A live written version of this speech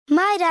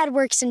My dad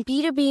works in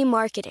B2B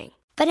marketing,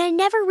 but I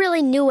never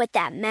really knew what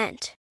that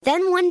meant.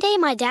 Then one day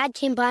my dad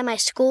came by my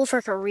school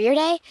for career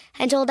day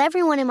and told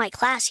everyone in my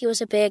class he was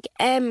a big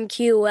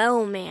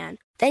MQL man.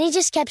 Then he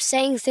just kept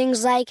saying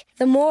things like,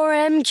 the more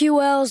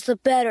MQLs, the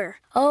better,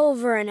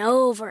 over and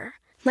over.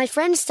 My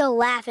friends still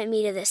laugh at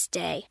me to this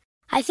day.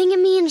 I think it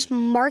means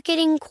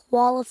marketing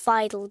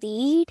qualified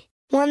lead.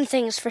 One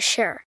thing's for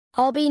sure,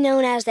 I'll be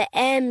known as the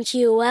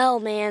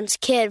MQL man's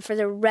kid for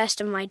the rest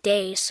of my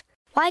days.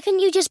 Why couldn't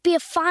you just be a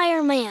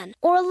fireman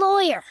or a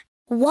lawyer?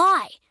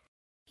 Why?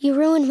 You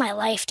ruined my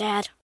life,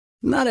 Dad.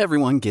 Not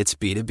everyone gets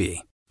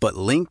B2B, but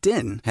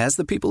LinkedIn has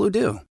the people who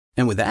do.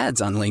 And with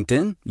ads on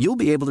LinkedIn, you'll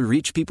be able to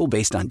reach people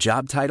based on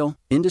job title,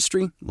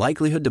 industry,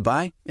 likelihood to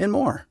buy, and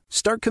more.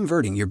 Start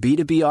converting your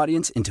B2B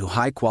audience into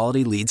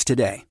high-quality leads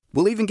today.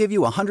 We'll even give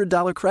you a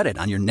 $100 credit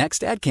on your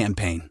next ad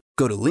campaign.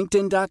 Go to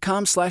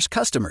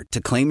linkedin.com/customer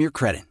to claim your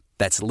credit.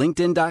 That's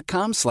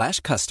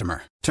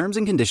linkedin.com/customer. Terms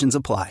and conditions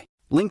apply.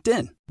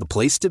 LinkedIn, the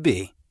place to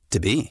be, to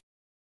be.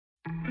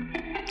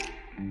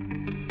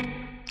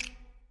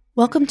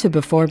 Welcome to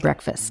Before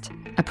Breakfast,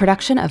 a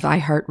production of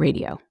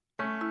iHeartRadio.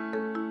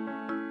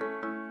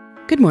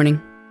 Good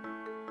morning.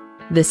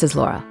 This is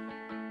Laura.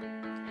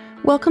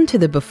 Welcome to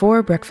the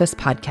Before Breakfast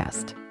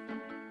podcast.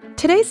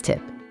 Today's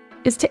tip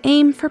is to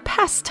aim for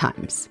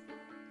pastimes,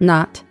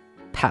 not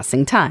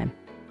passing time.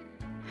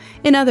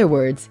 In other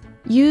words,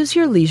 use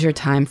your leisure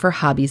time for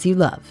hobbies you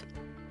love,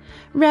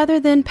 rather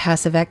than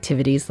passive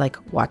activities like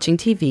watching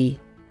TV,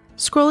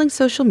 scrolling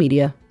social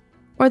media,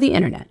 or the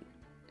internet,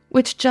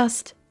 which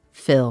just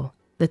fill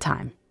the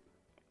time.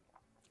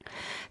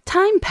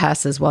 Time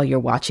passes while you're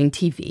watching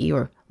TV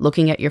or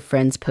looking at your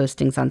friends'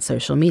 postings on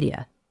social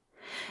media.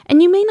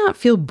 And you may not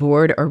feel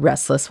bored or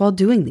restless while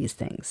doing these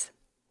things.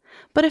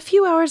 But a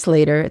few hours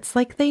later, it's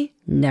like they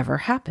never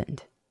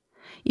happened.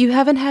 You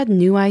haven't had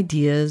new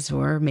ideas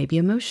or maybe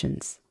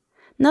emotions.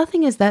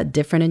 Nothing is that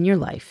different in your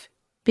life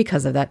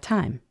because of that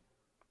time.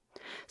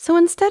 So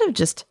instead of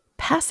just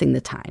passing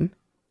the time,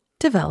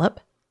 develop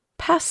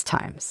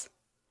pastimes.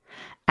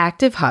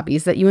 Active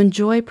hobbies that you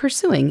enjoy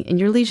pursuing in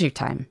your leisure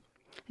time.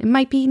 It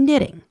might be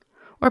knitting,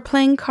 or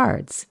playing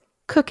cards,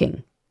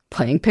 cooking,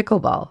 playing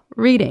pickleball,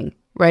 reading,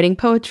 writing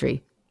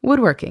poetry,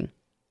 woodworking.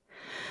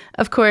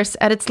 Of course,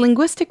 at its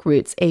linguistic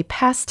roots, a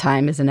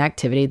pastime is an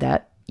activity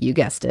that, you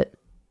guessed it,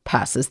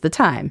 passes the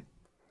time.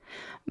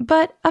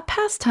 But a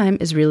pastime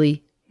is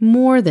really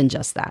more than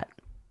just that.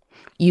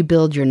 You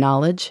build your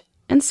knowledge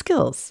and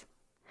skills.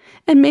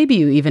 And maybe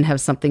you even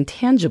have something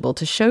tangible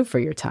to show for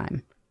your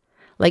time,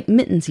 like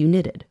mittens you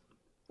knitted,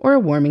 or a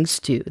warming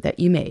stew that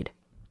you made.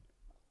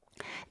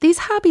 These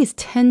hobbies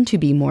tend to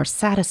be more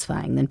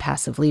satisfying than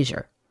passive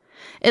leisure,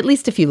 at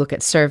least if you look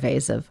at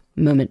surveys of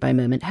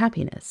moment-by-moment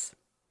happiness.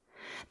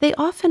 They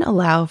often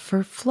allow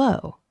for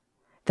flow,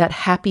 that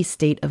happy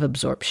state of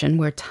absorption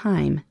where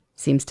time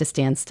seems to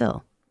stand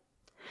still.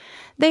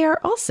 They are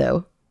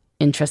also,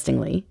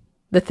 interestingly,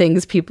 the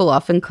things people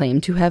often claim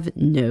to have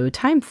no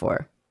time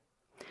for.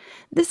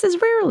 This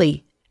is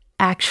rarely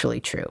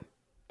actually true.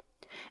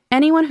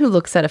 Anyone who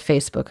looks at a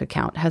Facebook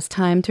account has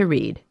time to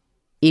read,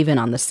 even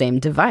on the same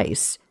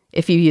device,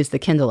 if you use the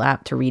Kindle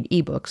app to read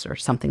ebooks or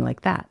something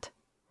like that.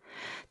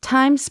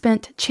 Time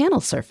spent channel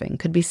surfing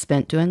could be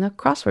spent doing a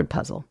crossword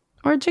puzzle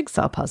or a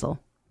jigsaw puzzle.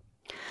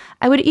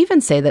 I would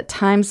even say that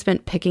time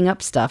spent picking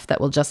up stuff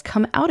that will just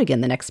come out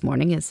again the next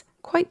morning is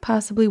quite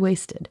possibly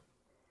wasted,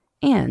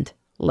 and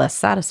less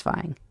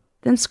satisfying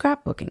than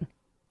scrapbooking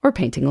or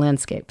painting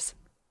landscapes.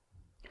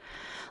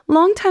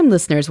 Longtime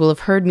listeners will have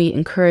heard me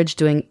encourage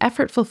doing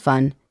effortful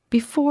fun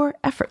before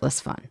effortless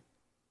fun.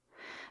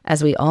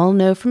 As we all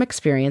know from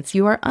experience,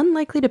 you are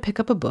unlikely to pick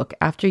up a book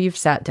after you've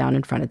sat down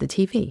in front of the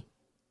TV.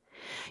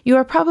 You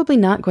are probably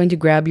not going to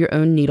grab your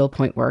own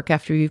needlepoint work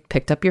after you've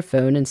picked up your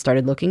phone and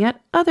started looking at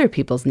other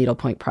people's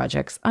needlepoint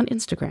projects on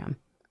Instagram.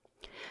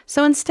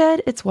 So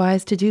instead, it's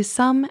wise to do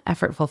some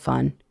effortful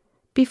fun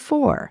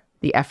before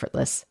the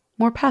effortless,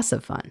 more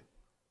passive fun.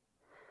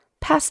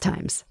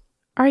 Pastimes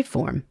are a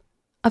form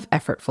of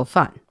effortful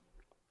fun.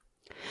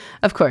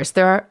 Of course,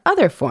 there are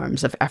other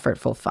forms of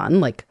effortful fun,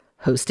 like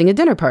hosting a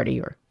dinner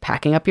party or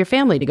packing up your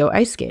family to go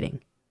ice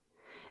skating.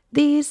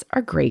 These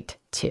are great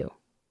too.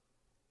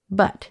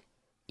 But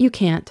you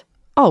can't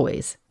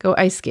always go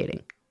ice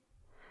skating.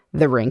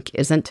 The rink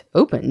isn't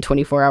open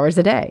 24 hours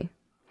a day.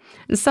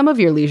 And some of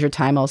your leisure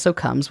time also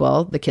comes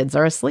while the kids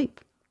are asleep.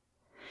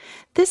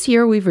 This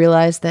year, we've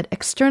realized that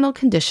external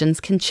conditions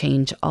can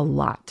change a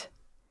lot.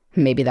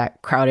 Maybe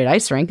that crowded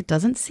ice rink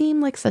doesn't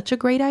seem like such a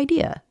great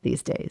idea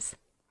these days.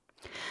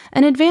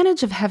 An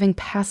advantage of having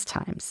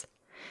pastimes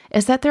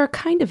is that they're a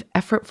kind of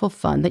effortful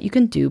fun that you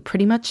can do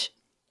pretty much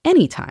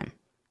anytime.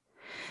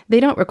 They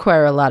don't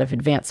require a lot of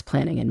advanced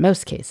planning in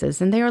most cases,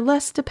 and they are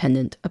less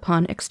dependent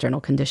upon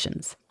external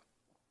conditions.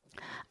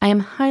 I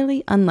am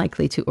highly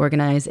unlikely to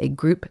organize a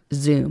group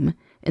Zoom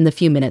in the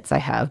few minutes I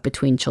have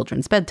between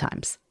children's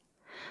bedtimes,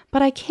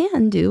 but I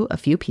can do a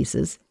few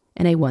pieces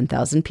in a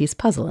 1,000-piece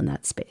puzzle in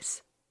that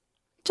space,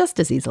 just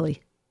as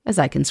easily as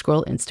I can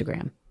scroll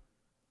Instagram.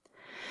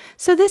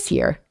 So this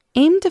year,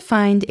 aim to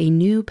find a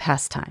new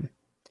pastime,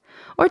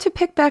 or to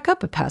pick back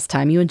up a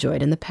pastime you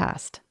enjoyed in the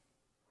past.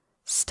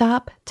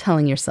 Stop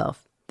telling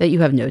yourself that you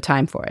have no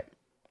time for it.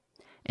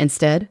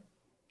 Instead,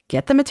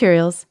 get the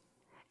materials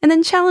and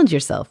then challenge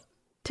yourself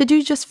to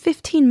do just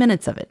 15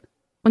 minutes of it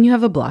when you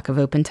have a block of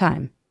open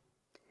time.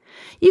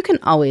 You can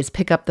always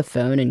pick up the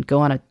phone and go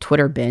on a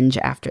Twitter binge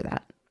after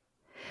that.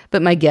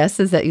 But my guess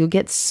is that you'll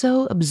get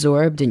so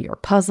absorbed in your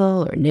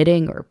puzzle or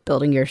knitting or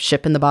building your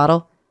ship in the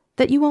bottle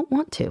that you won't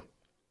want to.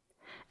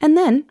 And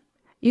then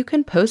you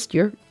can post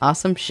your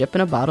awesome ship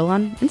in a bottle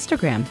on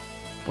Instagram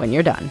when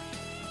you're done.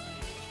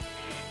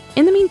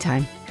 In the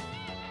meantime,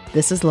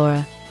 this is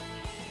Laura.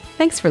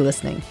 Thanks for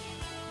listening.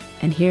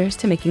 And here's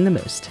to making the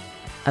most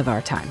of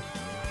our time.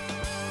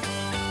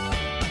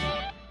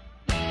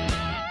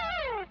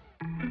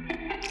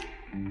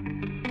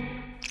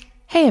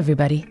 Hey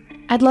everybody,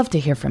 I'd love to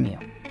hear from you.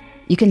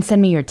 You can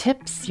send me your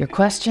tips, your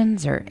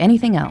questions, or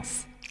anything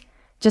else.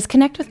 Just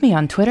connect with me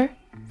on Twitter,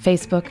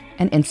 Facebook,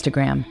 and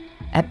Instagram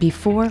at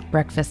Before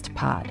Breakfast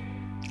Pod.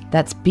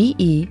 That's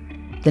BE,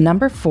 the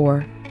number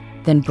 4,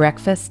 then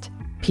breakfast,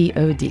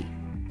 POD.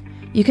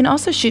 You can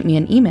also shoot me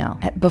an email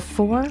at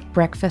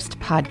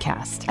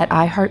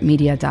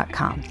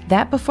beforebreakfastpodcast@iheartmedia.com.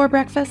 That Before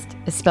Breakfast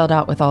is spelled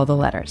out with all the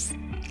letters.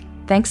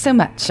 Thanks so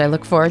much. I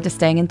look forward to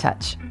staying in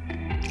touch.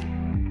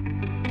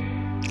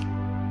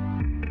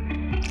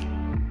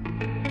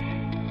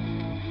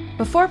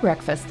 Before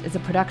Breakfast is a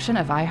production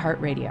of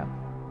iHeartRadio.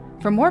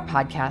 For more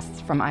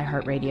podcasts from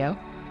iHeartRadio,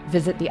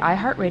 visit the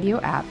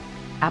iHeartRadio app,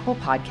 Apple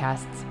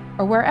Podcasts,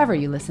 or wherever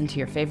you listen to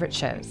your favorite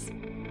shows.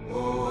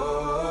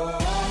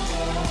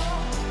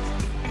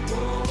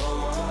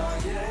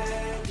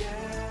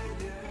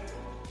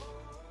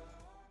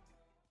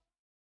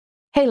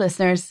 Hey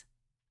listeners,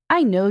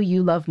 I know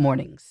you love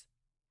mornings.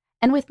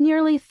 And with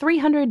nearly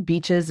 300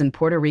 beaches in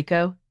Puerto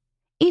Rico,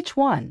 each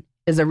one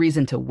is a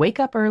reason to wake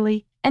up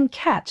early and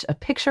catch a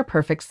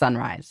picture-perfect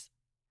sunrise.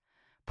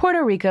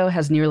 Puerto Rico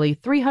has nearly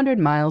 300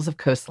 miles of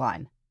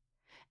coastline,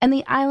 and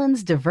the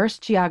island's diverse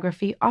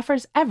geography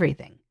offers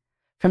everything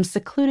from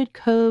secluded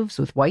coves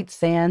with white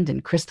sand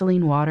and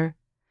crystalline water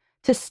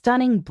to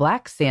stunning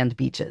black sand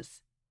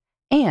beaches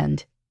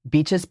and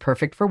beaches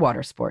perfect for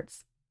water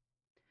sports.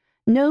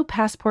 No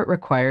passport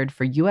required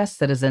for U.S.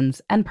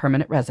 citizens and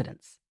permanent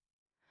residents.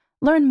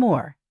 Learn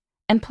more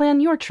and plan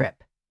your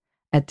trip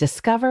at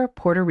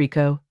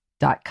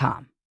discoverpuertorico.com.